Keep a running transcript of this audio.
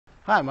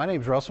Hi, my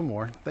name is Russell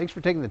Moore. Thanks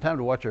for taking the time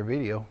to watch our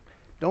video.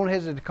 Don't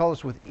hesitate to call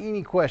us with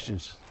any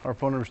questions. Our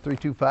phone number is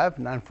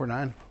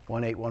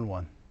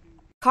 325-949-1811.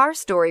 Car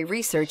Story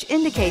research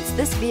indicates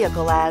this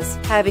vehicle as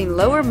having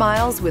lower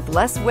miles with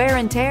less wear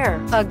and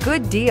tear. A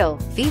good deal.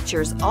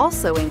 Features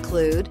also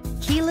include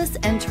keyless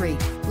entry,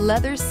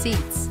 leather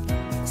seats,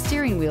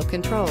 steering wheel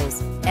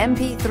controls,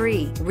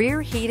 MP3,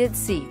 rear heated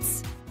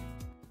seats.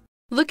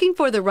 Looking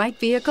for the right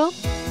vehicle?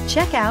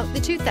 Check out the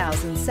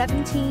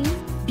 2017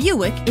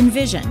 Buick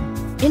Envision.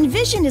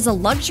 Envision is a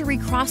luxury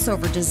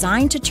crossover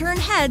designed to turn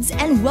heads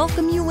and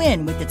welcome you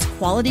in with its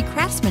quality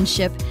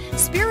craftsmanship,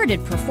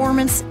 spirited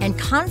performance, and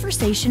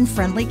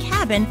conversation-friendly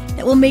cabin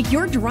that will make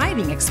your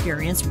driving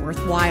experience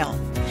worthwhile.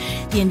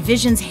 The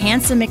Envision's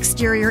handsome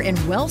exterior and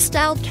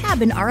well-styled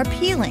cabin are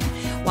appealing,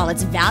 while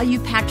its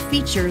value-packed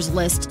features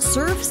list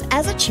serves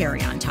as a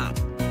cherry on top.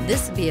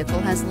 This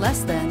vehicle has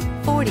less than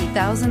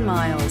 40,000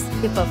 miles.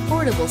 If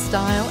affordable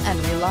style and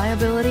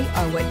reliability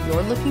are what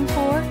you're looking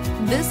for,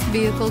 this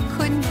vehicle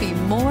couldn't be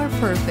more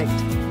perfect.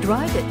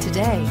 Drive it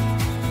today.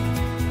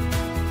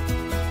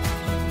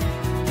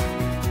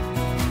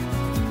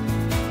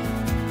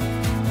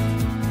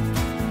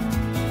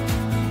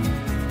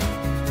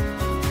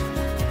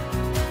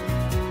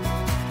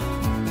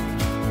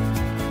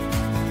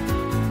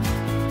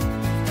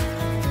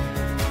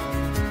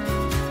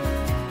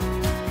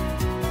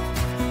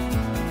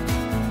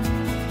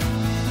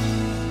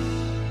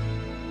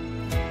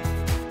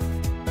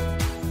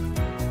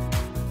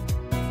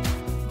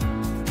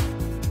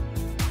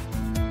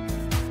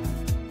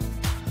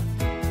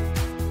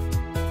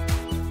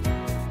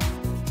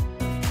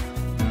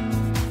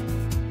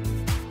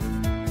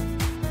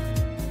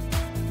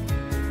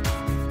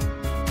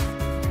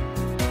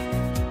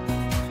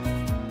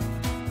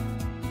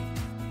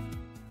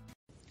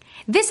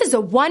 This is a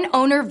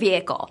one-owner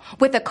vehicle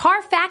with a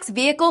Carfax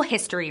Vehicle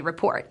History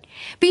Report.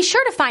 Be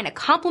sure to find a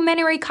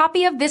complimentary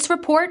copy of this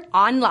report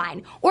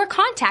online or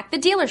contact the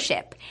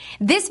dealership.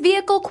 This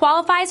vehicle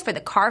qualifies for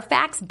the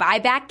Carfax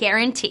Buyback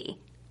Guarantee.